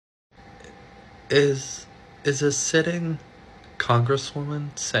Is a sitting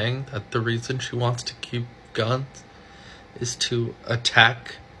congresswoman saying that the reason she wants to keep guns is to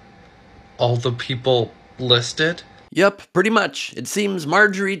attack all the people listed? Yep, pretty much. It seems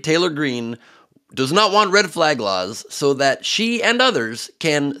Marjorie Taylor Greene does not want red flag laws so that she and others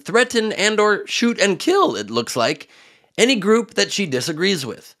can threaten and or shoot and kill, it looks like, any group that she disagrees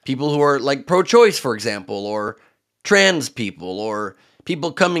with. People who are like pro-choice, for example, or trans people, or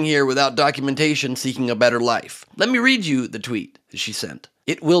people coming here without documentation seeking a better life. Let me read you the tweet she sent.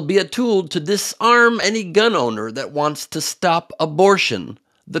 It will be a tool to disarm any gun owner that wants to stop abortion,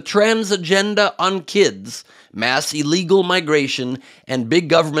 the trans agenda on kids, mass illegal migration, and big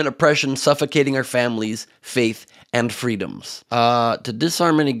government oppression suffocating our families, faith, and freedoms. To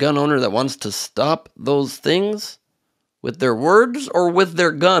disarm any gun owner that wants to stop those things? With their words or with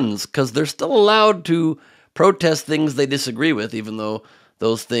their guns? Because they're still allowed to protest things they disagree with, even though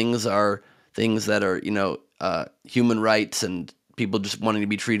those things are things that are, human rights and people just wanting to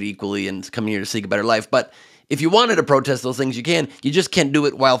be treated equally and coming here to seek a better life. But if you wanted to protest those things, you can. You just can't do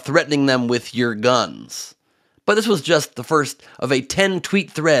it while threatening them with your guns. But this was just the first of a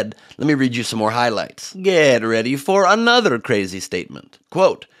 10-tweet thread. Let me read you some more highlights. Get ready for another crazy statement.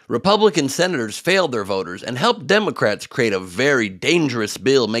 Quote, Republican senators failed their voters and helped Democrats create a very dangerous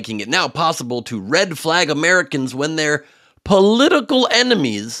bill making it now possible to red flag Americans when their political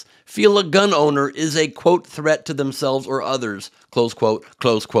enemies feel a gun owner is a, quote, threat to themselves or others, close quote,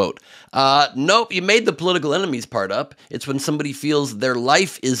 close quote. Nope, you made the political enemies part up. It's when somebody feels their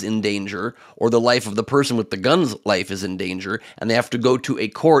life is in danger, or the life of the person with the gun's life is in danger, and they have to go to a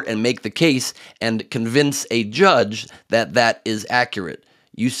court and make the case and convince a judge that that is accurate.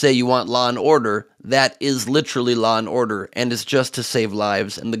 You say you want law and order, that is literally law and order, and it's just to save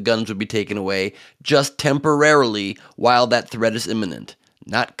lives, and the guns would be taken away just temporarily while that threat is imminent.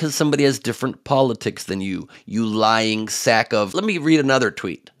 Not because somebody has different politics than you lying sack of... Let me read another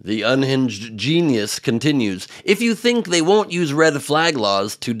tweet. The unhinged genius continues, if you think they won't use red flag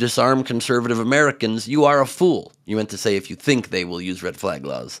laws to disarm conservative Americans, you are a fool. You meant to say if you think they will use red flag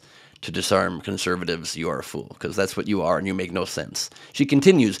laws to disarm conservatives, you are a fool, because that's what you are and you make no sense. She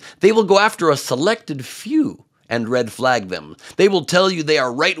continues, they will go after a selected few and red flag them. They will tell you they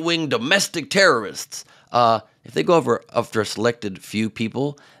are right-wing domestic terrorists. If they go after a selected few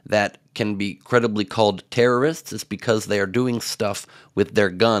people that can be credibly called terrorists, it's because they are doing stuff with their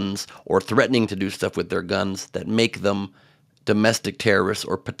guns or threatening to do stuff with their guns that make them domestic terrorists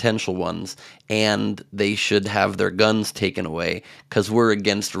or potential ones, and they should have their guns taken away because we're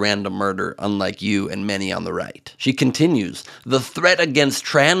against random murder, unlike you and many on the right. She continues, the threat against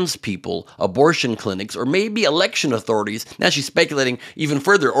trans people, abortion clinics, or maybe election authorities, now she's speculating even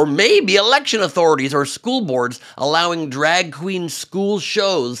further, or maybe election authorities or school boards allowing drag queen school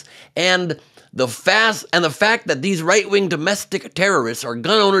shows, and the fact that these right-wing domestic terrorists are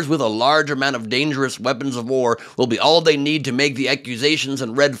gun owners with a large amount of dangerous weapons of war will be all they need to make the accusations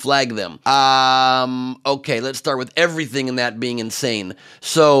and red flag them. Okay, let's start with everything in that being insane.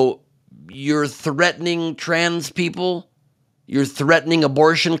 So, you're threatening trans people? You're threatening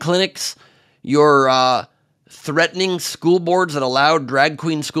abortion clinics? You're, threatening school boards that allow drag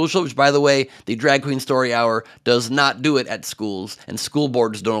queen school shows, which, by the way, the Drag Queen Story Hour does not do it at schools, and school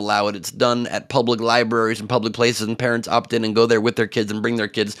boards don't allow it. It's done at public libraries and public places, and parents opt in and go there with their kids and bring their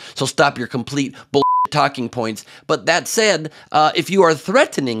kids, so stop your complete bull talking points. But that said, if you are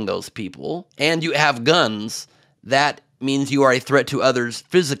threatening those people, and you have guns, that means you are a threat to others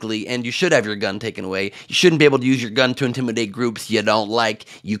physically, and you should have your gun taken away. You shouldn't be able to use your gun to intimidate groups you don't like,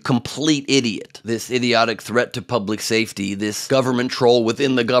 you complete idiot. This idiotic threat to public safety, this government troll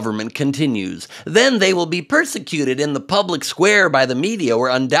within the government continues. Then they will be persecuted in the public square by the media, where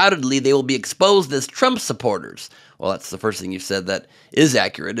undoubtedly they will be exposed as Trump supporters. Well, that's the first thing you've said that is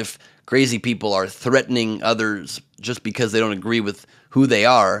accurate. If crazy people are threatening others just because they don't agree with who they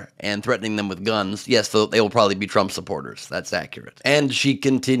are and threatening them with guns, yes, they will probably be Trump supporters. That's accurate. And she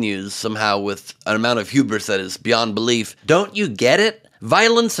continues somehow with an amount of hubris that is beyond belief. Don't you get it?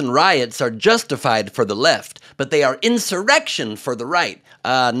 Violence and riots are justified for the left, but they are insurrection for the right.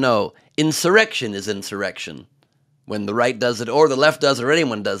 No, insurrection is insurrection. When the right does it, or the left does it, or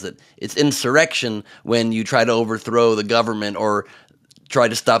anyone does it. It's insurrection when you try to overthrow the government or try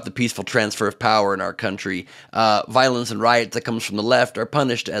to stop the peaceful transfer of power in our country. Violence and riots that comes from the left are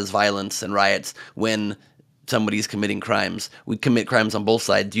punished as violence and riots when somebody's committing crimes. We commit crimes on both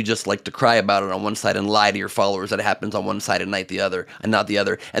sides. You just like to cry about it on one side and lie to your followers that it happens on one side and not the other.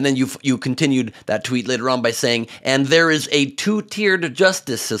 And then you continued that tweet later on by saying, and there is a two-tiered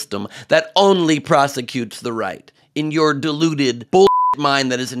justice system that only prosecutes the right. In your deluded bull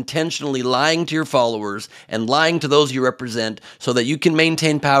mind that is intentionally lying to your followers and lying to those you represent so that you can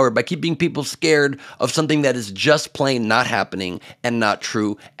maintain power by keeping people scared of something that is just plain not happening and not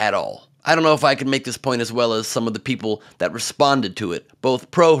true at all. I don't know if I can make this point as well as some of the people that responded to it, both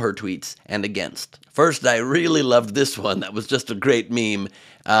pro her tweets and against. First, I really loved this one. That was just a great meme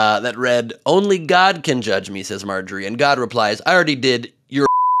that read, "Only God can judge me," says Marjorie. And God replies, "I already did. You're..."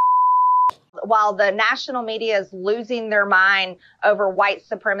 While the national media is losing their mind over white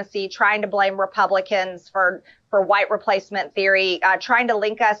supremacy, trying to blame Republicans for white replacement theory, trying to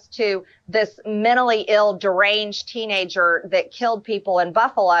link us to this mentally ill, deranged teenager that killed people in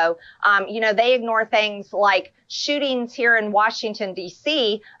Buffalo, they ignore things like shootings here in Washington,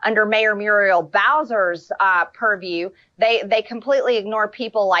 D.C. under Mayor Muriel Bowser's purview. They completely ignore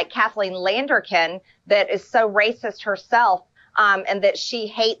people like Kathleen Landerkin, that is so racist herself. And that she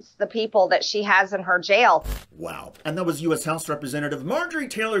hates the people that she has in her jail. Wow. And that was U.S. House Representative Marjorie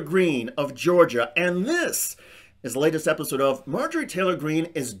Taylor Greene of Georgia. And this is the latest episode of Marjorie Taylor Greene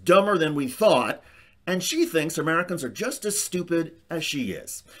is Dumber Than We Thought, and she thinks Americans are just as stupid as she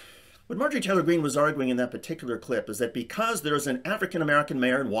is. What Marjorie Taylor Greene was arguing in that particular clip is that because there's an African-American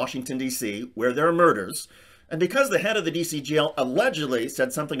mayor in Washington, D.C., where there are murders, and because the head of the D.C. jail allegedly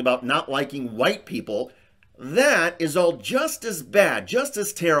said something about not liking white people, that is all just as bad, just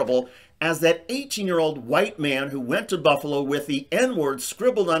as terrible as that 18-year-old white man who went to Buffalo with the N-word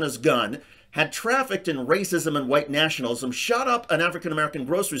scribbled on his gun, had trafficked in racism and white nationalism, shot up an African-American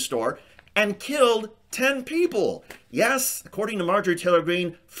grocery store, and killed 10 people. Yes, according to Marjorie Taylor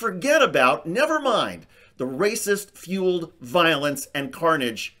Greene, forget about, never mind, the racist-fueled violence and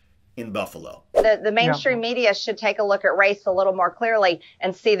carnage in Buffalo. The mainstream media should take a look at race a little more clearly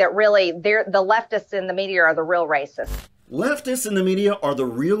and see that really the leftists in the media are the real racists. Leftists in the media are the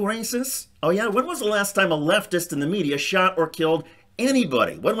real racists? Oh yeah, when was the last time a leftist in the media shot or killed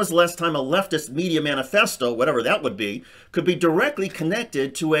anybody? When was the last time a leftist media manifesto, whatever that would be, could be directly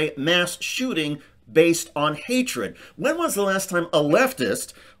connected to a mass shooting based on hatred? When was the last time a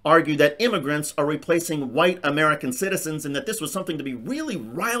leftist argued that immigrants are replacing white American citizens and that this was something to be really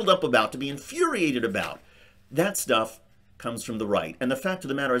riled up about, to be infuriated about? That stuff comes from the right. And the fact of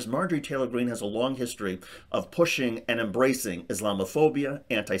the matter is Marjorie Taylor Greene has a long history of pushing and embracing Islamophobia,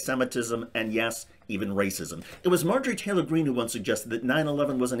 anti-Semitism, and yes, even racism. It was Marjorie Taylor Greene who once suggested that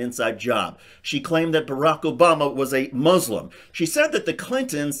 9/11 was an inside job. She claimed that Barack Obama was a Muslim. She said that the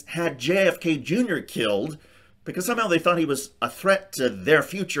Clintons had JFK Jr. killed because somehow they thought he was a threat to their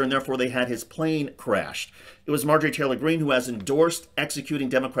future and therefore they had his plane crashed. It was Marjorie Taylor Greene who has endorsed executing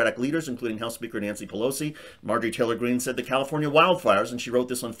Democratic leaders, including House Speaker Nancy Pelosi. Marjorie Taylor Greene said the California wildfires, and she wrote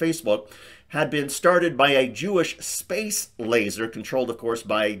this on Facebook, had been started by a Jewish space laser, controlled, of course,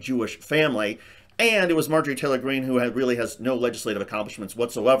 by a Jewish family. And it was Marjorie Taylor Greene who really has no legislative accomplishments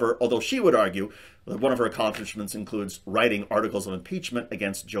whatsoever, although she would argue that one of her accomplishments includes writing articles of impeachment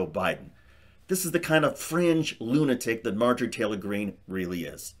against Joe Biden. This is the kind of fringe lunatic that Marjorie Taylor Greene really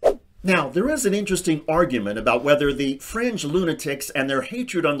is. Now, there is an interesting argument about whether the fringe lunatics and their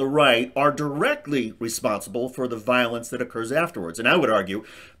hatred on the right are directly responsible for the violence that occurs afterwards. And I would argue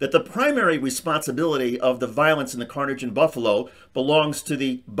that the primary responsibility of the violence and the carnage in Buffalo belongs to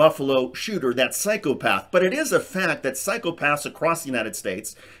the Buffalo shooter, that psychopath. But it is a fact that psychopaths across the United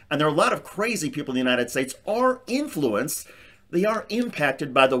States, and there are a lot of crazy people in the United States, are influenced. They are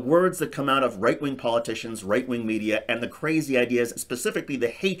impacted by the words that come out of right-wing politicians, right-wing media, and the crazy ideas, specifically the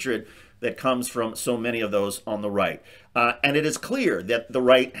hatred that comes from so many of those on the right. And it is clear that the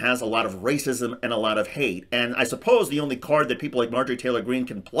right has a lot of racism and a lot of hate. And I suppose the only card that people like Marjorie Taylor Greene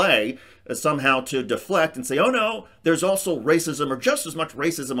can play is somehow to deflect and say, oh no, there's also racism or just as much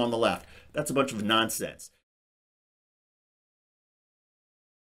racism on the left. That's a bunch of nonsense.